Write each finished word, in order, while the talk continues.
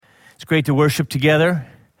great to worship together.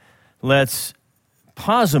 Let's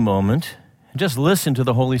pause a moment and just listen to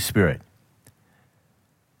the Holy Spirit.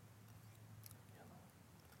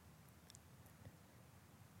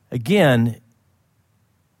 Again,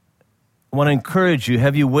 I want to encourage you,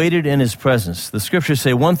 have you waited in His presence? The scriptures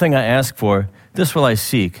say, one thing I ask for, this will I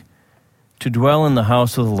seek, to dwell in the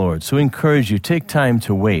house of the Lord. So I encourage you, take time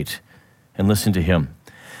to wait and listen to Him.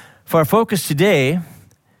 For our focus today,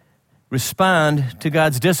 respond to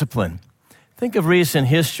God's discipline. Think of recent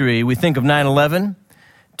history. We think of 9/11,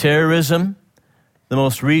 terrorism, the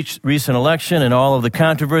most recent election and all of the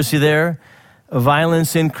controversy there,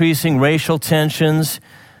 violence increasing, racial tensions,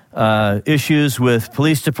 issues with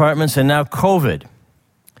police departments, and now COVID.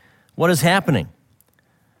 What is happening?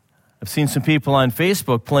 I've seen some people on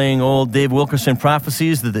Facebook playing old Dave Wilkerson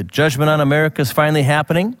prophecies that the judgment on America is finally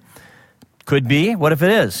happening. Could be. What if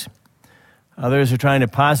it is? Others are trying to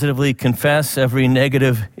positively confess every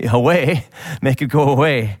negative away, make it go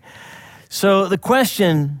away. So the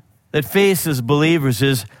question that faces believers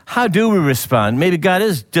is, how do we respond? Maybe God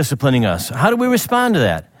is disciplining us. How do we respond to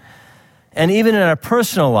that? And even in our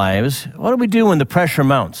personal lives, what do we do when the pressure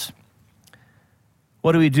mounts?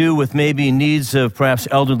 What do we do with maybe needs of perhaps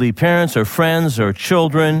elderly parents or friends or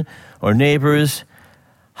children or neighbors?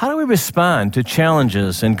 How do we respond to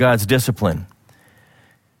challenges in God's discipline?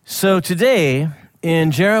 So today,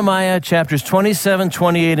 in Jeremiah chapters 27,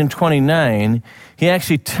 28, and 29, he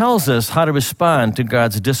actually tells us how to respond to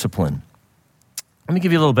God's discipline. Let me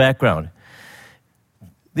give you a little background.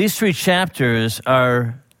 These three chapters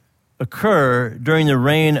occur during the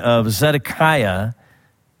reign of Zedekiah.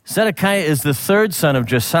 Zedekiah is the third son of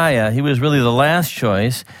Josiah. He was really the last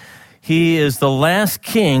choice. He is the last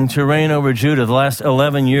king to reign over Judah, the last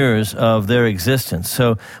 11 years of their existence.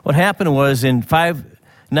 So what happened was in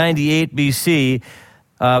 598 BC,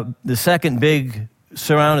 the second big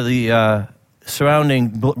surrounding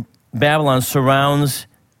Babylon surrounds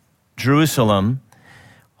Jerusalem,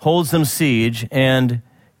 holds them siege, and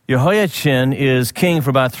Jehoiachin is king for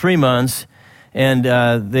about 3 months, and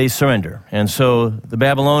they surrender. And so the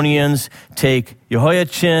Babylonians take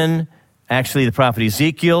Jehoiachin. Actually, the prophet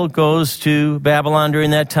Ezekiel goes to Babylon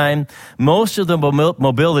during that time. Most of the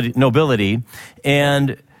nobility,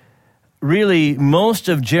 and really most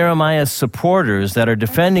of Jeremiah's supporters that are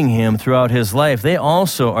defending him throughout his life, they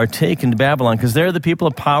also are taken to Babylon because they're the people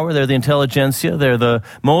of power, they're the intelligentsia, they're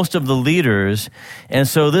most of the leaders. And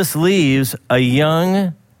so this leaves a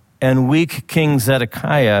young and weak King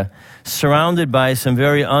Zedekiah surrounded by some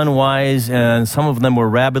very unwise, and some of them were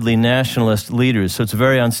rabidly nationalist leaders. So it's a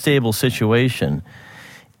very unstable situation.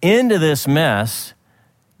 Into this mess,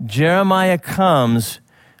 Jeremiah comes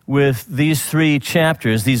with these three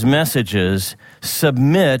chapters, these messages,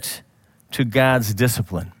 submit to God's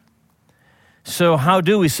discipline. So how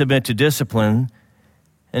do we submit to discipline?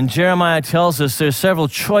 And Jeremiah tells us there's several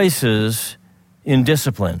choices in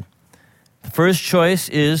discipline. The first choice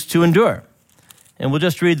is to endure. And we'll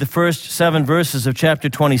just read the first 7 verses of chapter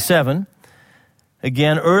 27.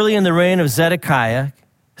 Again, early in the reign of Zedekiah,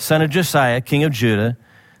 son of Josiah, king of Judah,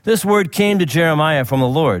 this word came to Jeremiah from the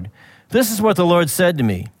Lord. This is what the Lord said to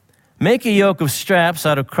me. Make a yoke of straps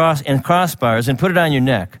out of crossbars and put it on your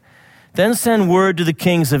neck. Then send word to the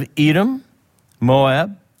kings of Edom,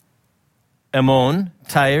 Moab, Ammon,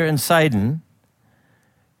 Tyre, and Sidon,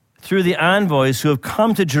 through the envoys who have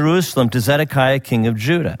come to Jerusalem to Zedekiah, king of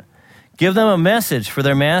Judah. Give them a message for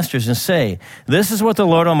their masters and say, this is what the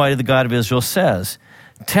Lord Almighty, the God of Israel, says.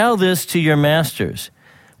 Tell this to your masters.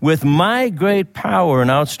 With my great power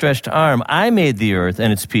and outstretched arm, I made the earth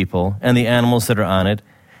and its people and the animals that are on it,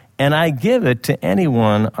 and I give it to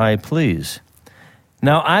anyone I please.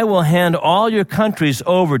 Now I will hand all your countries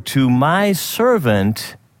over to my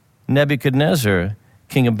servant, Nebuchadnezzar,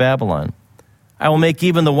 king of Babylon. I will make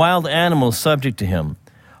even the wild animals subject to him.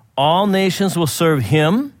 All nations will serve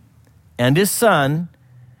him and his son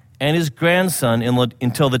and his grandson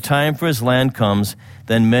until the time for his land comes.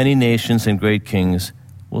 Then many nations and great kings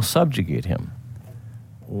will subjugate him.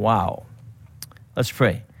 Wow. Let's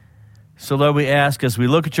pray. So, Lord, we ask as we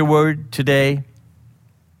look at your word today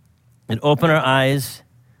and open our eyes,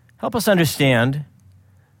 help us understand,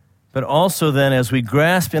 but also then as we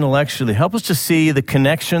grasp intellectually, help us to see the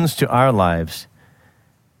connections to our lives,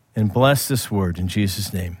 and bless this word in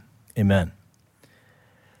Jesus' name. Amen.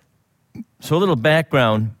 So a little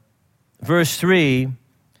background. Verse 3,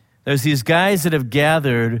 there's these guys that have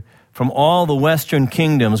gathered from all the western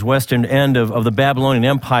kingdoms, western end of the Babylonian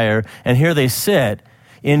Empire, and here they sit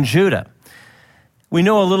in Judah. we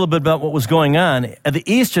know a little bit about what was going on. At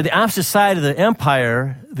the opposite side of the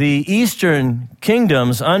empire, the eastern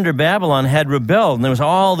kingdoms under Babylon had rebelled, and there was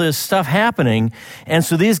all this stuff happening. And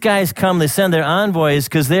so these guys come, they send their envoys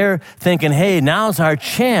because they're thinking, hey, now's our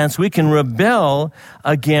chance. We can rebel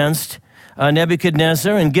against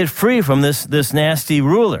Nebuchadnezzar and get free from this nasty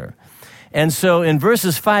ruler. And so in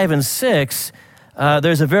verses 5 and 6,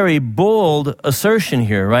 there's a very bold assertion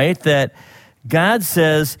here, right? That God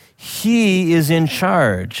says he is in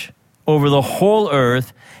charge over the whole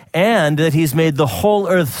earth, and that he's made the whole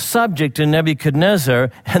earth subject to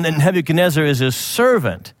Nebuchadnezzar, and that Nebuchadnezzar is his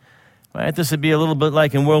servant. Right? This would be a little bit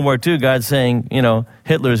like in World War II, God saying,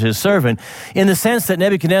 Hitler's his servant, in the sense that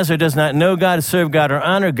Nebuchadnezzar does not know God, serve God, or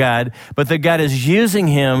honor God, but that God is using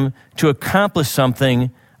him to accomplish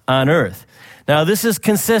something on earth. Now, this is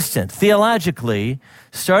consistent theologically,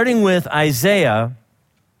 starting with Isaiah.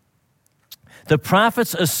 The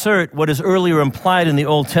prophets assert what is earlier implied in the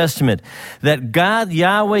Old Testament, that God,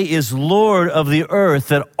 Yahweh, is Lord of the earth,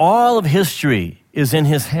 that all of history is in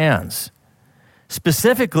his hands.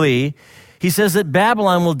 Specifically, he says that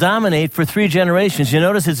Babylon will dominate for 3 generations. You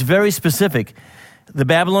notice it's very specific. The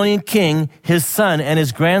Babylonian king, his son, and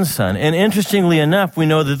his grandson. And interestingly enough, we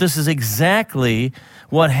know that this is exactly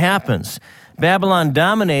what happens. Babylon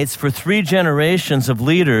dominates for 3 generations of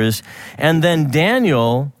leaders, and then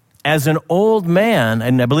Daniel, as an old man,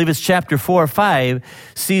 and I believe it's chapter 4 or 5,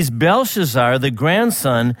 sees Belshazzar, the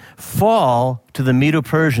grandson, fall to the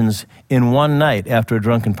Medo-Persians in one night after a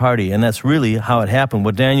drunken party. And that's really how it happened.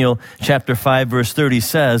 What Daniel chapter 5 verse 30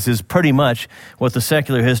 says is pretty much what the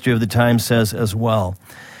secular history of the time says as well.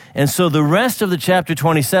 And so the rest of the chapter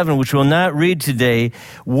 27, which we'll not read today,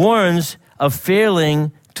 warns of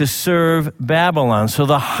failing to serve Babylon. So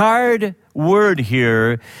the hard word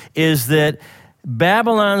here is that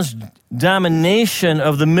Babylon's domination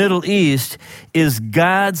of the Middle East is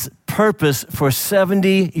God's purpose for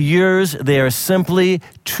 70 years. They are simply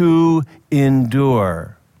to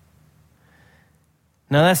endure.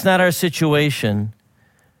 Now, that's not our situation,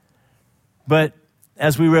 but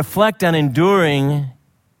as we reflect on enduring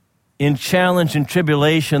in challenge and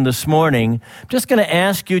tribulation this morning, I'm just going to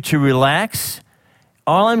ask you to relax.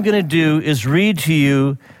 All I'm going to do is read to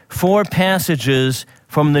you 4 passages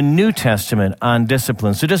from the New Testament on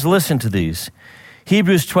discipline. So just listen to these.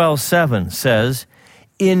 Hebrews 12:7 says,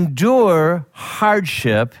 endure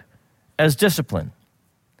hardship as discipline.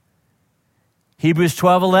 Hebrews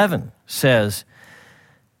 12:11 says,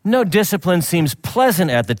 no discipline seems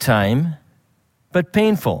pleasant at the time, but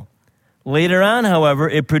painful. Later on, however,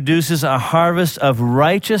 it produces a harvest of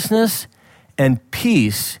righteousness and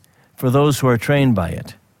peace for those who are trained by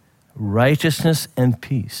it. Righteousness and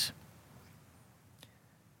peace.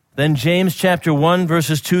 Then James chapter 1,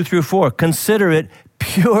 verses 2 through 4. Consider it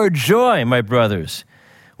pure joy, my brothers,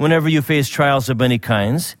 whenever you face trials of many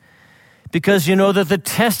kinds, because you know that the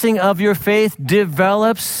testing of your faith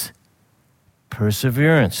develops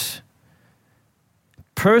perseverance.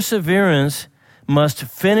 Perseverance must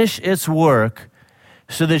finish its work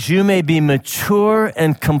so that you may be mature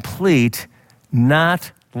and complete,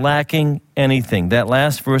 not lacking anything. That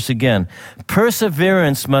last verse again.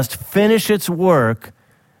 Perseverance must finish its work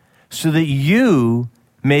so that you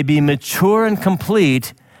may be mature and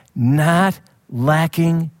complete, not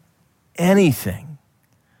lacking anything.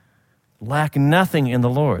 Lack nothing in the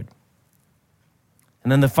Lord.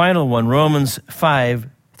 And then the final one, Romans 5,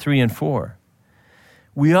 3 and 4.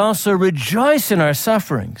 We also rejoice in our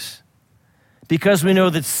sufferings, because we know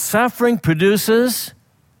that suffering produces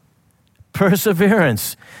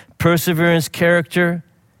perseverance. Perseverance, character,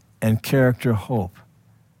 and character, hope.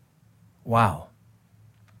 Wow.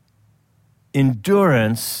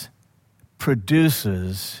 Endurance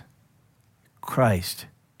produces Christ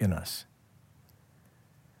in us.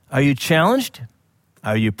 Are you challenged?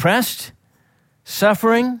 Are you pressed?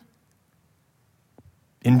 Suffering?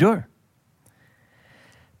 Endure.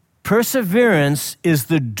 Perseverance is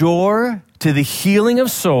the door to the healing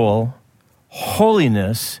of soul,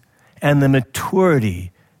 holiness, and the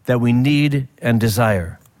maturity that we need and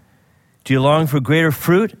desire. Do you long for greater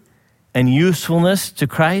fruit and usefulness to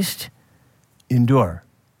Christ? Endure.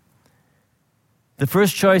 The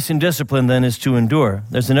first choice in discipline, then, is to endure.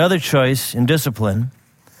 There's another choice in discipline.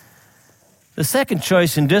 The second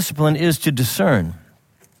choice in discipline is to discern.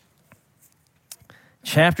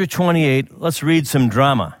 Chapter 28, let's read some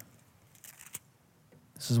drama.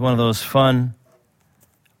 This is one of those fun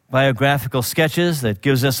biographical sketches that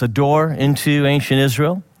gives us a door into ancient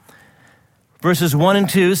Israel. Verses 1 and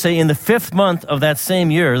 2 say, in the 5th month of that same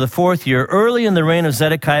year, the 4th year, early in the reign of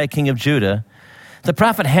Zedekiah, king of Judah, the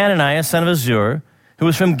prophet Hananiah, son of Azur, who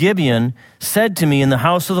was from Gibeon, said to me in the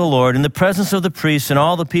house of the Lord, in the presence of the priests and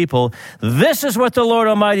all the people, "This is what the Lord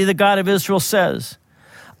Almighty, the God of Israel, says.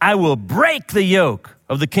 I will break the yoke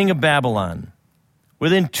of the king of Babylon.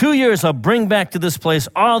 Within 2 years, I'll bring back to this place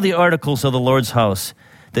all the articles of the Lord's house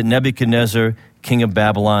that Nebuchadnezzar, king of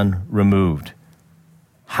Babylon, removed."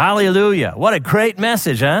 Hallelujah. What a great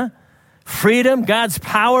message, huh? Freedom, God's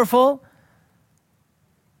powerful.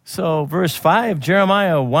 So verse 5,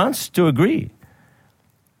 Jeremiah wants to agree.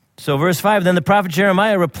 So verse 5, then the prophet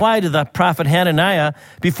Jeremiah replied to the prophet Hananiah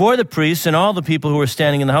before the priests and all the people who were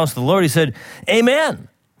standing in the house of the Lord. He said, "Amen.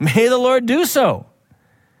 May the Lord do so.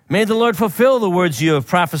 May the Lord fulfill the words you have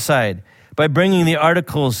prophesied by bringing the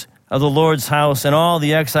articles of the Lord's house and all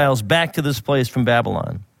the exiles back to this place from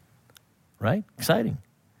Babylon." Right? Exciting.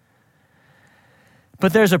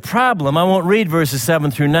 But there's a problem. I won't read verses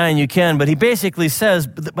 7 through 9. You can, but he basically says,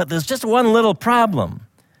 but there's just one little problem.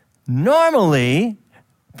 Normally,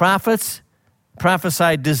 prophets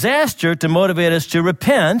prophesy disaster to motivate us to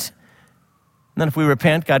repent. And then if we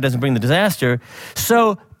repent, God doesn't bring the disaster.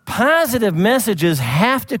 So positive messages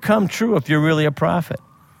have to come true if you're really a prophet.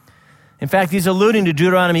 In fact, he's alluding to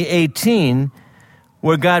Deuteronomy 18,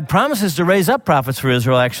 where God promises to raise up prophets for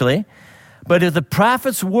Israel, actually. But if the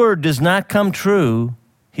prophet's word does not come true,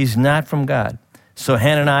 he's not from God. So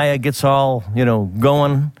Hananiah gets all,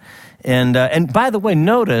 going. And by the way,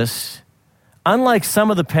 notice, unlike some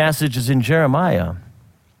of the passages in Jeremiah,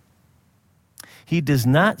 he does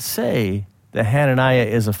not say that Hananiah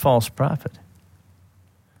is a false prophet.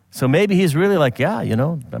 So maybe he's really like,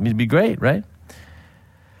 it'd be great, right?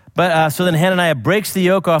 But so then Hananiah breaks the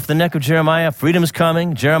yoke off the neck of Jeremiah. Freedom is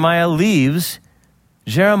coming. Jeremiah leaves.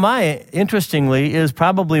 Jeremiah, interestingly, is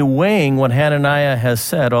probably weighing what Hananiah has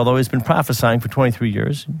said, although he's been prophesying for 23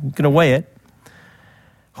 years. He's going to weigh it,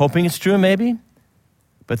 hoping it's true maybe.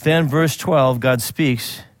 But then verse 12, God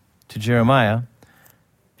speaks to Jeremiah.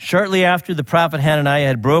 Shortly after the prophet Hananiah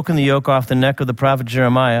had broken the yoke off the neck of the prophet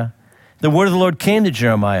Jeremiah, the word of the Lord came to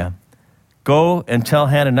Jeremiah. "Go and tell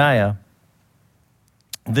Hananiah,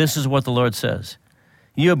 this is what the Lord says.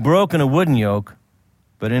 You have broken a wooden yoke,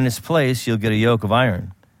 but in its place you'll get a yoke of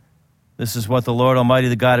iron. This is what the Lord Almighty,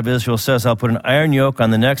 the God of Israel, says. I'll put an iron yoke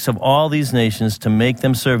on the necks of all these nations to make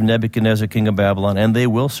them serve Nebuchadnezzar, king of Babylon, and they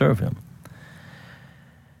will serve him."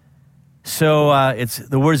 So it's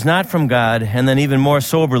the word's not from God. And then even more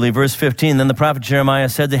soberly, verse 15, then the prophet Jeremiah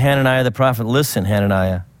said to Hananiah the prophet, "Listen,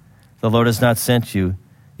 Hananiah, the Lord has not sent you.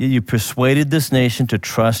 You persuaded this nation to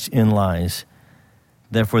trust in lies.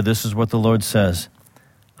 Therefore, this is what the Lord says.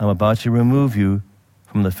 I'm about to remove you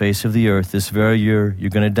from the face of the earth. This very year you're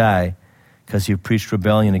going to die because you preached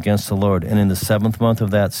rebellion against the Lord." And in the 7th month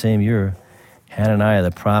of that same year, Hananiah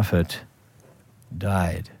the prophet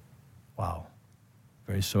died. Wow.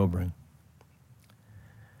 Very sobering.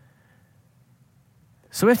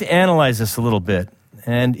 So we have to analyze this a little bit.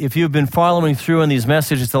 And if you've been following through on these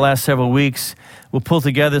messages the last several weeks, we'll pull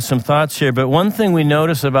together some thoughts here. But one thing we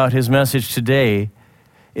notice about his message today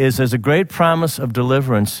is there's a great promise of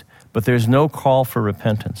deliverance, but there's no call for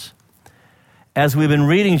repentance. As we've been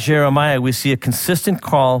reading Jeremiah, we see a consistent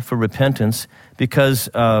call for repentance because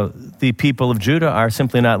the people of Judah are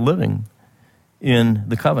simply not living in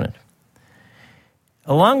the covenant.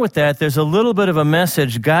 Along with that, there's a little bit of a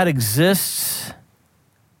message. God exists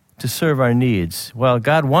to serve our needs. Well,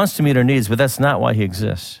 God wants to meet our needs, but that's not why he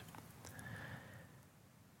exists.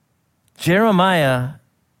 Jeremiah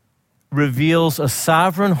reveals a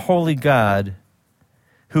sovereign, holy God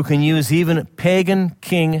who can use even pagan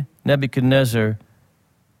King Nebuchadnezzar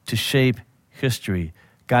to shape history.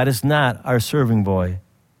 God is not our serving boy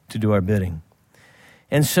to do our bidding.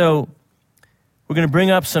 And so we're going to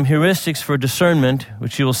bring up some heuristics for discernment,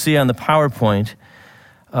 which you will see on the PowerPoint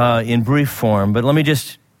in brief form. But let me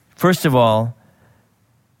just, first of all,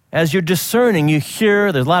 as you're discerning, you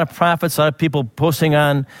hear there's a lot of prophets, a lot of people posting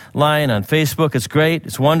online, on Facebook. It's great,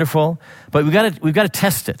 it's wonderful, but we've got to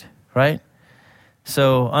test it, right?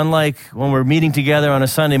 So unlike when we're meeting together on a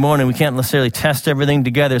Sunday morning, we can't necessarily test everything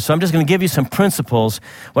together. So I'm just going to give you some principles,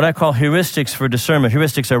 what I call heuristics for discernment.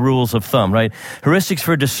 Heuristics are rules of thumb, right? Heuristics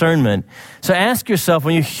for discernment. So ask yourself,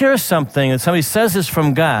 when you hear something that somebody says is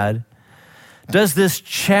from God, does this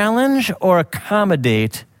challenge or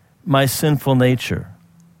accommodate my sinful nature?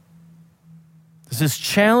 Does this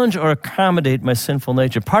challenge or accommodate my sinful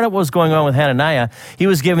nature? Part of what was going on with Hananiah, he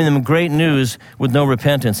was giving them great news with no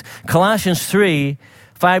repentance. Colossians 3,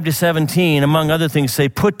 5-17, among other things, say,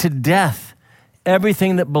 put to death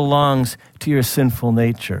everything that belongs to your sinful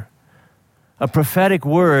nature. A prophetic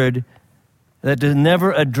word that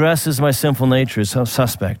never addresses my sinful nature is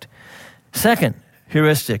suspect. Second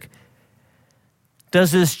heuristic,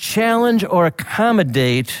 does this challenge or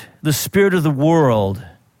accommodate the spirit of the world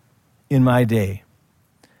in my day?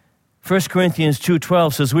 1 Corinthians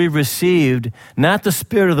 2:12 says, we've received not the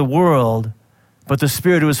spirit of the world, but the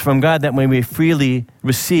Spirit who is from God, that we may freely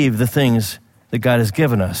receive the things that God has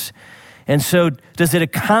given us. And so does it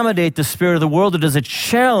accommodate the spirit of the world, or does it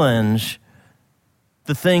challenge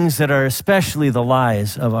the things that are especially the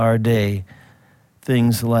lies of our day?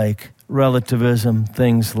 Things like relativism,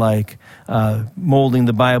 things like molding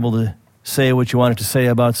the Bible to say what you want it to say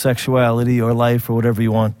about sexuality or life or whatever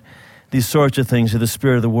you want. These sorts of things are the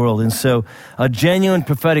spirit of the world. And so a genuine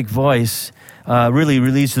prophetic voice really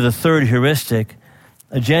leads to the third heuristic.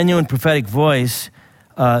 A genuine prophetic voice,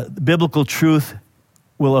 biblical truth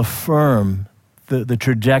will affirm the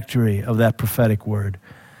trajectory of that prophetic word.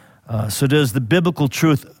 So does the biblical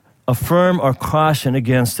truth affirm or caution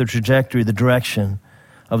against the trajectory, the direction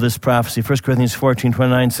of this prophecy? 1 Corinthians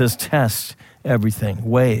 14:29 says, test everything,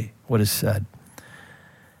 weigh what is said.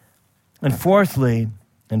 And fourthly,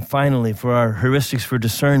 and finally, for our heuristics for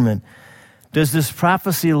discernment, does this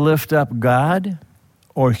prophecy lift up God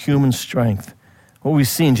or human strength? What we've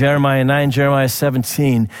seen, Jeremiah 9, Jeremiah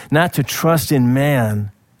 17, not to trust in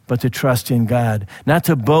man, but to trust in God. Not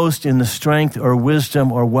to boast in the strength or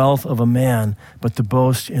wisdom or wealth of a man, but to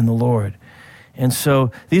boast in the Lord. And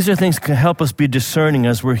so these are things that can help us be discerning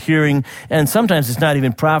as we're hearing, and sometimes it's not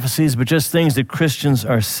even prophecies, but just things that Christians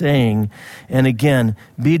are saying. And again,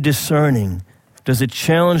 be discerning. Does it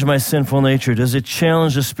challenge my sinful nature? Does it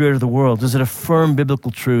challenge the spirit of the world? Does it affirm biblical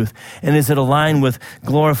truth? And is it aligned with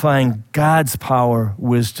glorifying God's power,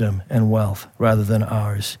 wisdom, and wealth rather than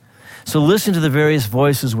ours? So listen to the various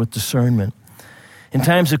voices with discernment. In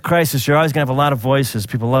times of crisis, you're always going to have a lot of voices.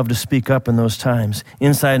 People love to speak up in those times,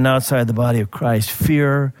 inside and outside the body of Christ.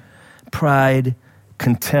 Fear, pride,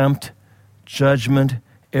 contempt, judgment,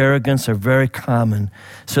 arrogance are very common.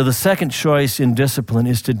 So the second choice in discipline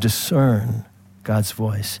is to discern God's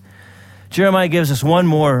voice. Jeremiah gives us one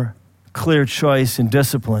more clear choice in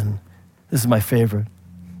discipline. This is my favorite.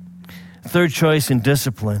 Third choice in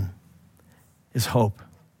discipline is hope.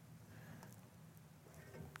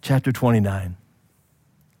 Chapter 29.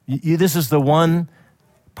 This is the one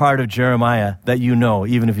part of Jeremiah that you know,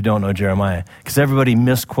 even if you don't know Jeremiah, because everybody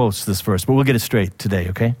misquotes this verse, but we'll get it straight today,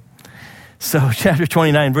 okay? So chapter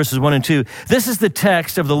 29, verses 1 and 2. This is the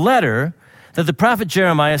text of the letter that the prophet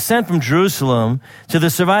Jeremiah sent from Jerusalem to the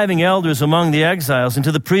surviving elders among the exiles and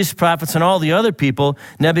to the priests, prophets, and all the other people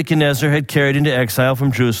Nebuchadnezzar had carried into exile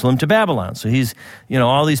from Jerusalem to Babylon. So he's,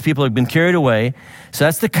 all these people have been carried away. So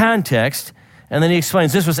that's the context. And then he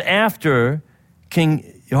explains this was after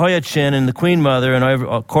King Jehoiachin and the queen mother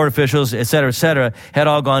and court officials, et cetera, had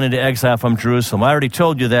all gone into exile from Jerusalem. I already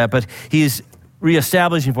told you that, but he's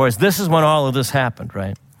reestablishing for us, this is when all of this happened,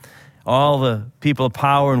 right? All the people of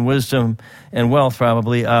power and wisdom and wealth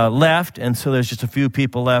probably left, and so there's just a few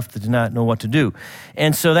people left that did not know what to do.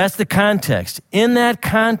 And so that's the context. In that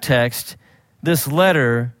context, this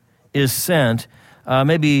letter is sent.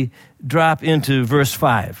 Maybe drop into verse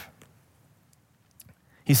 5.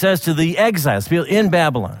 He says to the exiles, people in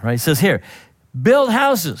Babylon, right? He says here, build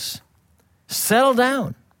houses, settle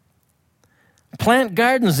down, plant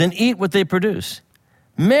gardens and eat what they produce.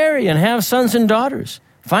 Marry and have sons and daughters.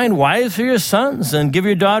 Find wives for your sons and give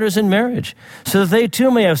your daughters in marriage, so that they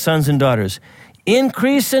too may have sons and daughters.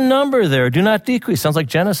 Increase in number there, do not decrease. Sounds like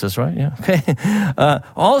Genesis, right? Yeah. Okay.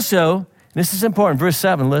 Also, this is important, verse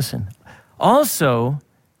 7, listen. Also,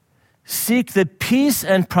 seek the peace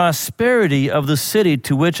and prosperity of the city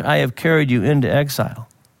to which I have carried you into exile.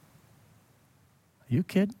 Are you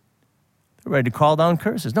kidding? They're ready to call down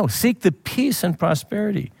curses. No, seek the peace and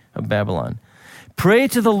prosperity of Babylon. Pray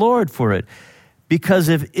to the Lord for it, because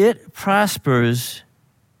if it prospers,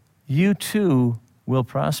 you too will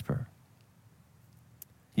prosper.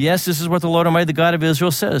 Yes, this is what the Lord Almighty, the God of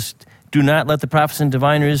Israel, says. Do not let the prophets and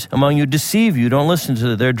diviners among you deceive you. Don't listen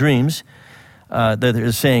to their dreams that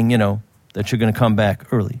they're saying, that you're going to come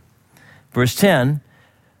back early. Verse 10,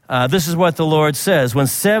 this is what the Lord says. When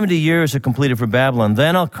 70 years are completed for Babylon,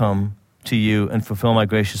 then I'll come to you and fulfill my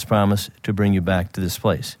gracious promise to bring you back to this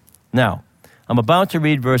place. Now, I'm about to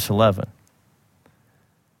read verse 11.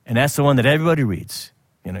 And that's the one that everybody reads.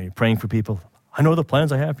 You're praying for people. I know the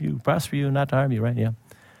plans I have for you, prosper you, not to harm you, right? Yeah.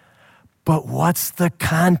 But what's the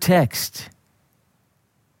context?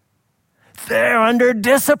 They're under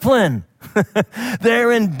discipline.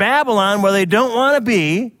 They're in Babylon where they don't want to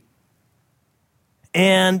be.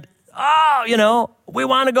 And we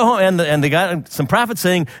want to go home. And they got some prophets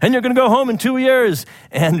saying, and you're going to go home in 2 years.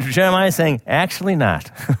 And Jeremiah saying, actually not.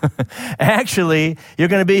 Actually, you're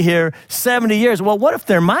going to be here 70 years. Well, what if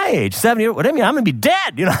they're my age? 70 years? What do you mean? I'm going to be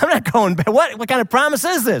dead. I'm not going back. What kind of promise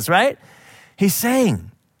is this, right? He's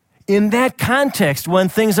saying, in that context, when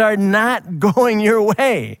things are not going your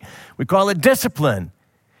way, we call it discipline.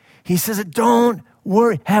 He says, don't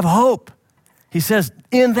worry, have hope. He says,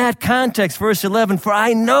 in that context, verse 11, for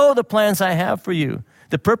I know the plans I have for you,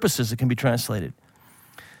 the purposes that can be translated,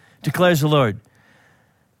 declares the Lord.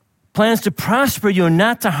 Plans to prosper you and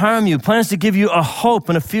not to harm you, plans to give you a hope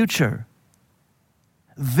and a future.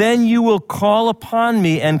 Then you will call upon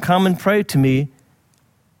me and come and pray to me,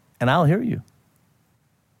 and I'll hear you.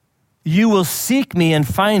 You will seek me and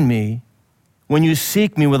find me when you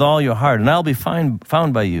seek me with all your heart, and I'll be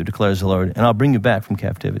found by you, declares the Lord, and I'll bring you back from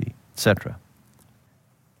captivity, etc.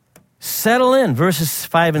 Settle in, verses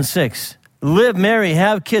 5 and 6. Live, marry,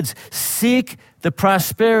 have kids. Seek the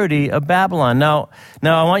prosperity of Babylon. Now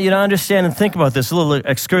I want you to understand and think about this, a little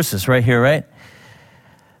excursus right here, right?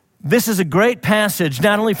 This is a great passage,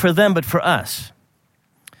 not only for them, but for us,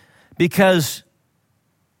 because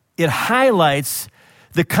it highlights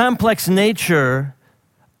the complex nature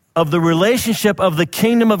of the relationship of the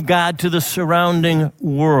kingdom of God to the surrounding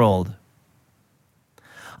world.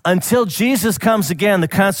 Until Jesus comes again, the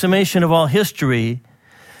consummation of all history,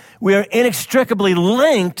 we are inextricably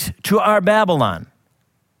linked to our Babylon,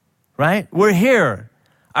 right? We're here.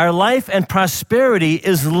 Our life and prosperity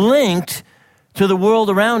is linked to the world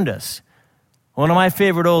around us. One of my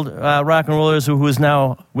favorite old rock and rollers who is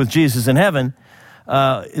now with Jesus in heaven,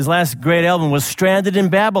 his last great album was Stranded in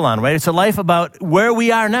Babylon, right? It's a life about where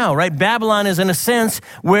we are now, right? Babylon is, in a sense,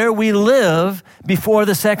 where we live before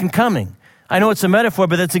the second coming. I know it's a metaphor,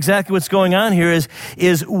 but that's exactly what's going on here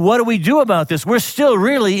is what do we do about this? We're still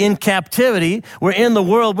really in captivity. We're in the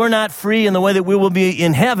world. We're not free in the way that we will be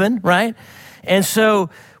in heaven, right? And so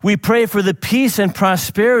we pray for the peace and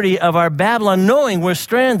prosperity of our Babylon, knowing we're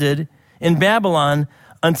stranded in Babylon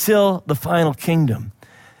until the final kingdom.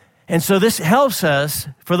 And so this helps us,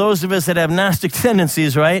 for those of us that have Gnostic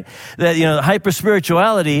tendencies, right? That,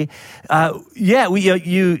 hyper-spirituality,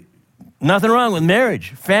 nothing wrong with marriage,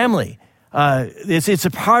 family. It's a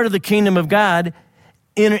part of the kingdom of God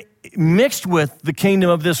mixed with the kingdom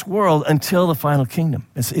of this world until the final kingdom.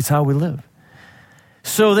 It's how we live.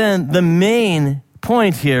 So then the main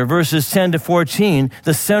point here, verses 10 to 14,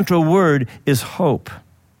 the central word is hope.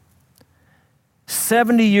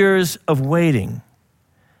 70 years of waiting.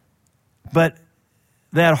 But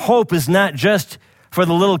that hope is not just for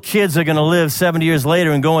the little kids that are going to live 70 years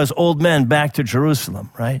later and go as old men back to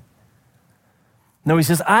Jerusalem, right? No, he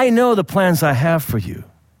says, I know the plans I have for you.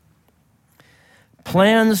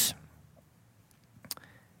 Plans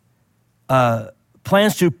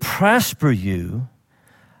to prosper you.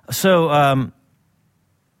 So,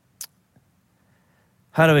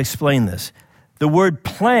 how do I explain this? The word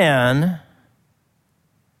plan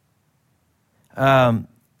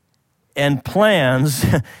and plans,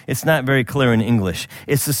 it's not very clear in English.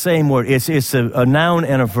 It's the same word. It's a noun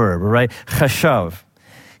and a verb, right? Chashav.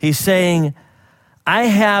 He's saying, I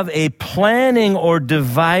have a planning or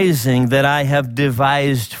devising that I have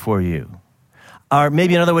devised for you. Or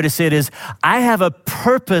maybe another way to say it is, I have a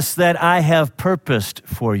purpose that I have purposed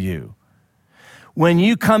for you. When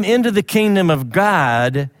you come into the kingdom of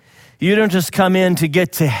God, you don't just come in to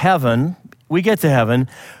get to heaven. We get to heaven.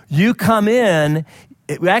 You come in,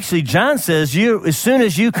 actually John says, as soon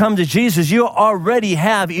as you come to Jesus, you already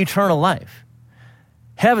have eternal life.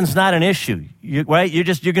 Heaven's not an issue, right? You're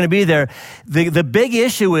going to be there. The big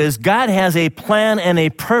issue is God has a plan and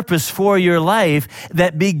a purpose for your life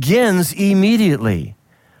that begins immediately,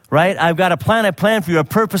 right? I've got a plan I plan for you, a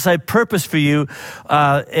purpose I purpose for you,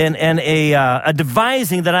 and a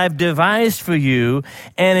devising that I've devised for you.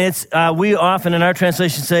 And it's we often in our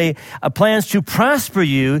translation say plans to prosper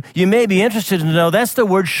you. You may be interested to know that's the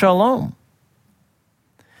word shalom.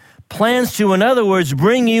 Plans to, in other words,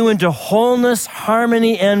 bring you into wholeness,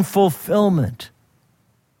 harmony, and fulfillment.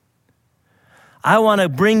 I want to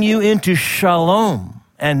bring you into shalom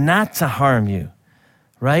and not to harm you,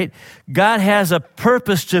 right? God has a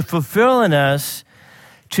purpose to fulfill in us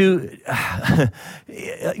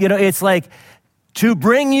it's like to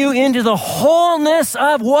bring you into the wholeness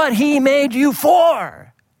of what he made you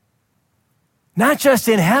for. Not just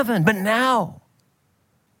in heaven, but now.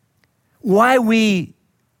 Why we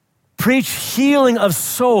preach healing of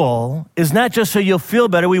soul is not just so you'll feel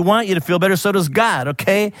better. We want you to feel better, so does God,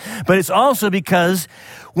 okay? But it's also because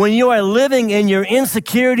when you are living in your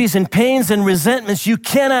insecurities and pains and resentments, you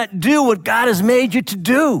cannot do what God has made you to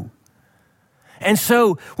do. And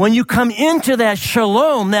so when you come into that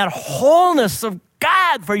shalom, that wholeness of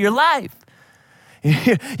God for your life,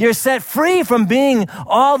 you're set free from being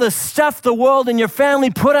all the stuff the world and your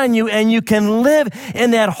family put on you, and you can live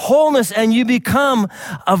in that wholeness, and you become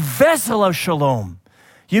a vessel of shalom.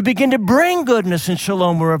 You begin to bring goodness and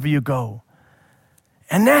shalom wherever you go.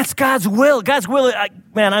 And that's God's will. God's will,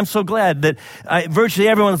 man, I'm so glad that virtually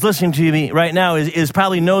everyone that's listening to me right now is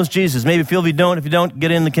probably knows Jesus. Maybe if you don't,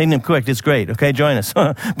 get in the kingdom quick. It's great. Okay, join us.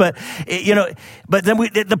 But then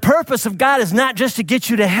the purpose of God is not just to get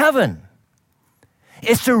you to heaven.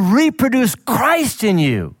 It's to reproduce Christ in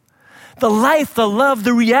you. The life, the love,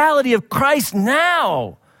 the reality of Christ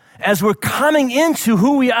now. As we're coming into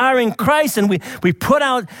who we are in Christ, and we put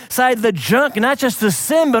outside the junk, not just the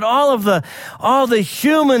sin, but all the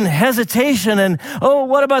human hesitation and, oh,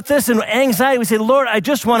 what about this, and anxiety. We say, Lord, I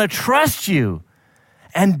just want to trust you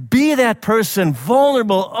and be that person,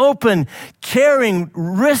 vulnerable, open, caring,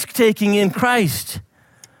 risk-taking in Christ,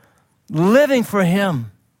 living for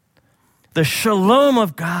him. The shalom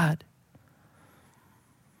of God,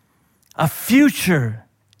 a future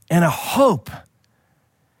and a hope.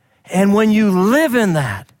 And when you live in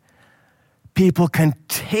that, people can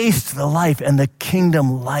taste the life, and the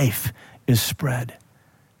kingdom life is spread.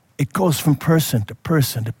 It goes from person to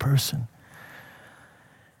person to person.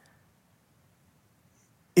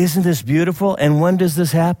 Isn't this beautiful? And when does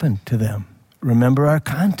this happen to them? Remember our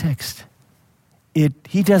context.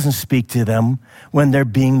 He doesn't speak to them when they're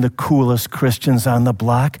being the coolest Christians on the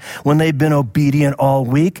block, when they've been obedient all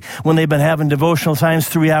week, when they've been having devotional times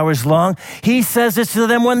 3 hours long. He says it to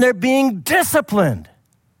them when they're being disciplined.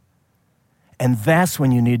 And that's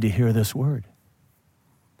when you need to hear this word.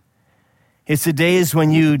 It's the days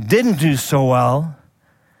when you didn't do so well.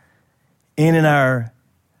 And in our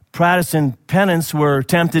Protestant penance, we're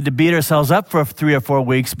tempted to beat ourselves up for 3 or 4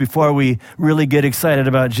 weeks before we really get excited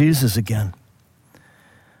about Jesus again.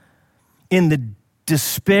 In the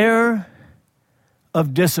despair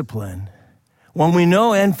of discipline, when we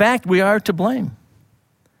know, in fact, we are to blame,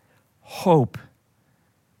 hope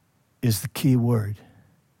is the key word.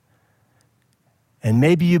 And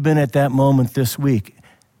maybe you've been at that moment this week,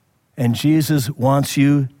 and Jesus wants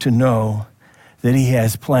you to know that he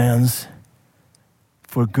has plans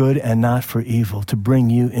for good and not for evil, to bring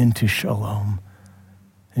you into shalom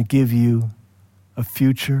and give you a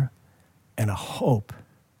future and a hope.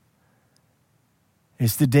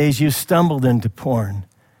 It's the days you stumbled into porn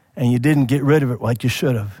and you didn't get rid of it like you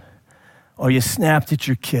should have, or you snapped at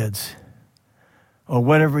your kids, or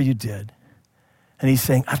whatever you did. And he's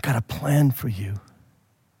saying, I've got a plan for you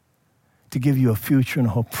to give you a future and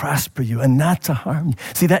a hope, prosper you, and not to harm you.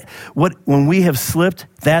 See, when we have slipped,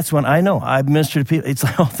 that's when I know. I've ministered to people. It's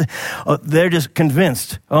like, they're just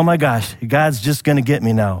convinced, oh my gosh, God's just going to get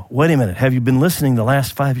me now. Wait a minute, have you been listening the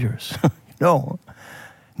last 5 years?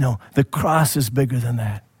 No, the cross is bigger than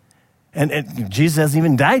that. And Jesus hasn't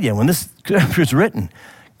even died yet. When this scripture is written,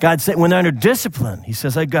 God said, when they're under discipline, he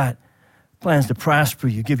says, I got plans to prosper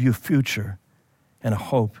you, give you a future and a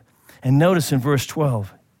hope. And notice in verse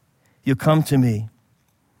 12, you'll come to me,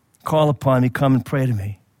 call upon me, come and pray to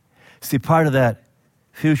me. See, part of that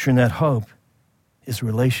future and that hope is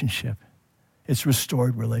relationship. It's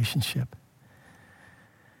restored relationship.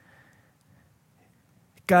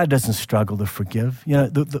 God doesn't struggle to forgive. You know,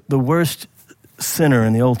 the worst sinner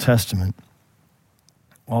in the Old Testament,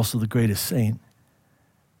 also the greatest saint,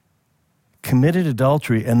 committed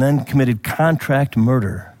adultery and then committed contract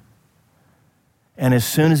murder. And as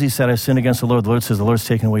soon as he said, I sinned against the Lord says, the Lord's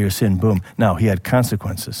taken away your sin. Boom. Now, he had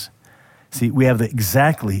consequences. See, we have the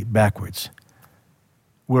exactly backwards.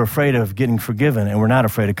 We're afraid of getting forgiven, and we're not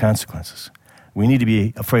afraid of consequences. We need to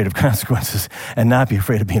be afraid of consequences and not be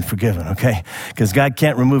afraid of being forgiven, okay? Because God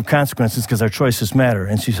can't remove consequences because our choices matter.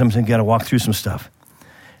 And so sometimes you got to walk through some stuff.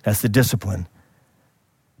 That's the discipline.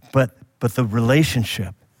 But the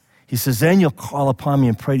relationship. He says, then you'll call upon me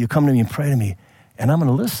and pray. You'll come to me and pray to me, and I'm going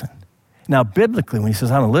to listen. Now, biblically, when he says,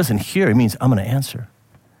 I'm going to listen, here, it means I'm going to answer.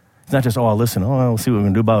 It's not just, I'll listen. I'll see what we're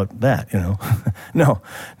going to do about that, you know.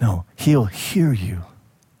 No, he'll hear you.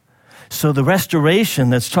 So the restoration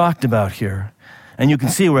that's talked about here, and you can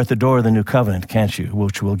see we're at the door of the new covenant, can't you?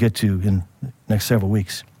 Which we'll get to in the next several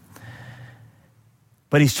weeks.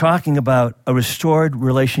 But he's talking about a restored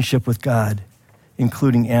relationship with God,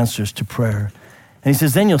 including answers to prayer. And he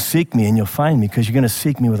says, then you'll seek me and you'll find me because you're going to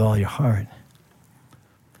seek me with all your heart.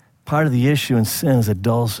 Part of the issue in sin is it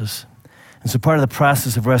dulls us. And so part of the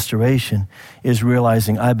process of restoration is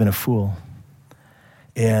realizing I've been a fool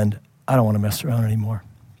and I don't want to mess around anymore.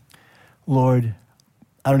 Lord,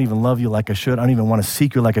 I don't even love you like I should. I don't even want to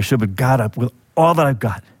seek you like I should. But God, with all that I've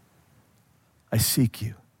got, I seek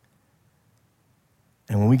you.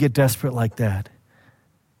 And when we get desperate like that,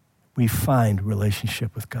 we find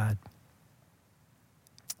relationship with God.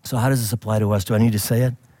 So how does this apply to us? Do I need to say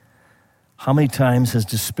it? How many times has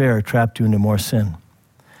despair trapped you into more sin?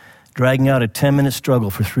 Dragging out a 10-minute struggle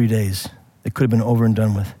for 3 days that could have been over and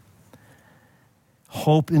done with.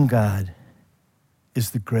 Hope in God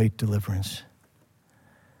is the great deliverance.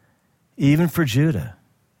 Even for Judah,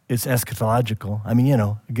 it's eschatological. I mean,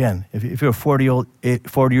 again, if you're a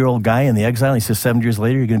 40-year-old guy in the exile, and he says 70 years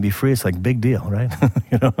later you're going to be free, it's like a big deal, right?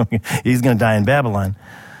 He's going to die in Babylon.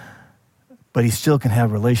 But he still can have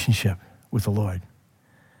a relationship with the Lord.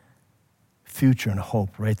 Future and hope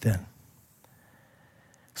right then.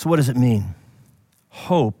 So what does it mean?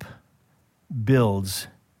 Hope builds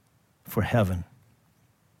for heaven.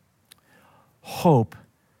 Hope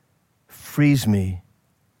frees me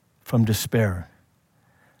from despair.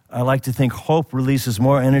 I like to think hope releases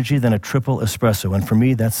more energy than a triple espresso, and for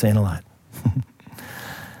me, that's saying a lot.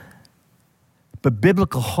 But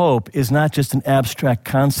biblical hope is not just an abstract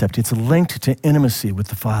concept. It's linked to intimacy with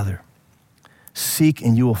the Father. Seek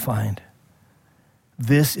and you will find.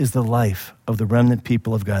 This is the life of the remnant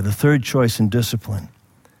people of God. The third choice in discipline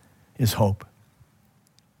is hope.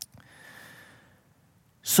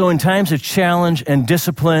 So in times of challenge and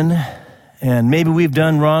discipline, and maybe we've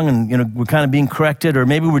done wrong and we're kind of being corrected, or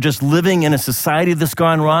maybe we're just living in a society that's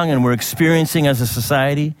gone wrong and we're experiencing as a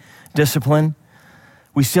society discipline,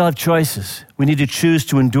 we still have choices. We need to choose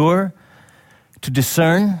to endure, to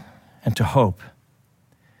discern, and to hope.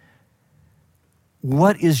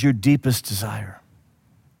 What is your deepest desire?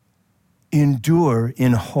 Endure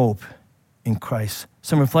in hope in Christ.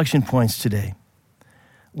 Some reflection points today.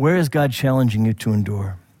 Where is God challenging you to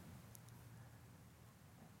endure?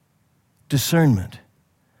 Discernment.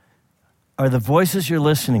 Are the voices you're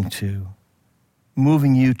listening to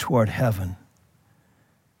moving you toward heaven?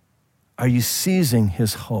 Are you seizing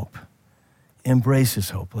his hope? Embrace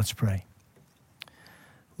his hope. Let's pray.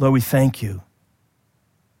 Lord, we thank you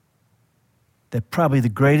that probably the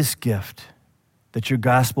greatest gift that your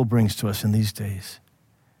gospel brings to us in these days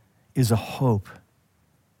is a hope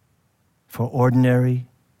for ordinary,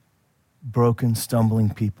 broken,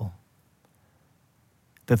 stumbling people.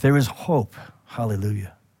 That there is hope,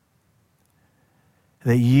 hallelujah.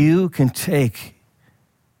 That you can take,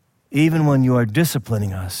 even when you are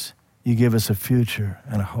disciplining us, you give us a future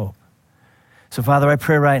and a hope. So, Father, I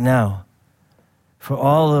pray right now for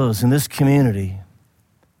all those in this community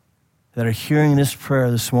that are hearing this prayer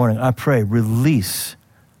this morning. I pray, release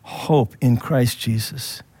hope in Christ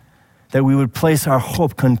Jesus, that we would place our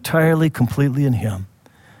hope entirely, completely in him,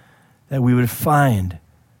 that we would find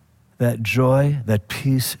that joy, that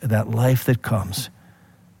peace, that life that comes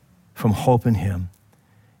from hope in him.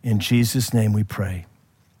 In Jesus' name we pray.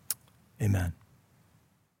 Amen.